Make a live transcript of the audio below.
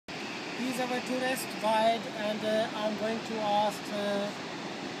is our tourist guide, and I'm going to ask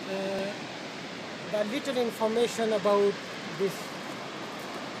the little information about this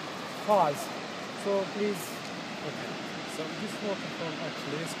falls. So please. Okay. So this waterfall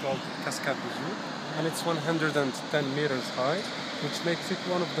actually is called Cascades, and it's 110 meters high, which makes it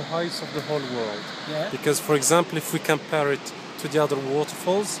one of the highest of the whole world. Yeah. Because, for example, if we compare it to the other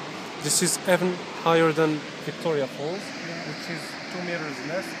waterfalls, this is even higher than Victoria Falls, which is 2 meters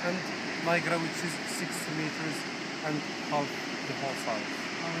less, and Niagara, which is 6 meters and half the whole size.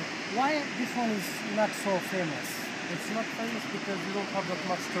 Why this one is not so famous? It's not famous because you don't have that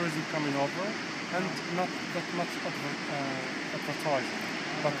much tourism coming over and not that much advertising.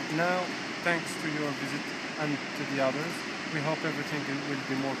 But now, thanks to your visit and to the others, we hope everything will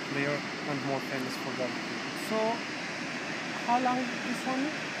be more clear and more famous for them. So, how long this one?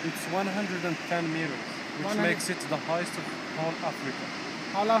 It's 110 meters, which makes it the highest of all Africa.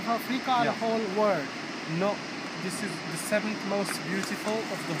 All of Africa or the whole world? No, this is the 7th most beautiful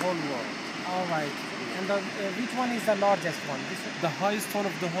of the whole world. All right. And which one is the largest one? The highest one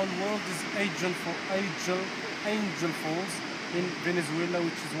of the whole world is Angel Falls in Venezuela,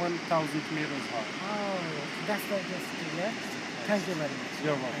 which is 1,000 meters high. Oh, that's the yeah. Thank you very much.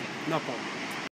 You're welcome. No problem.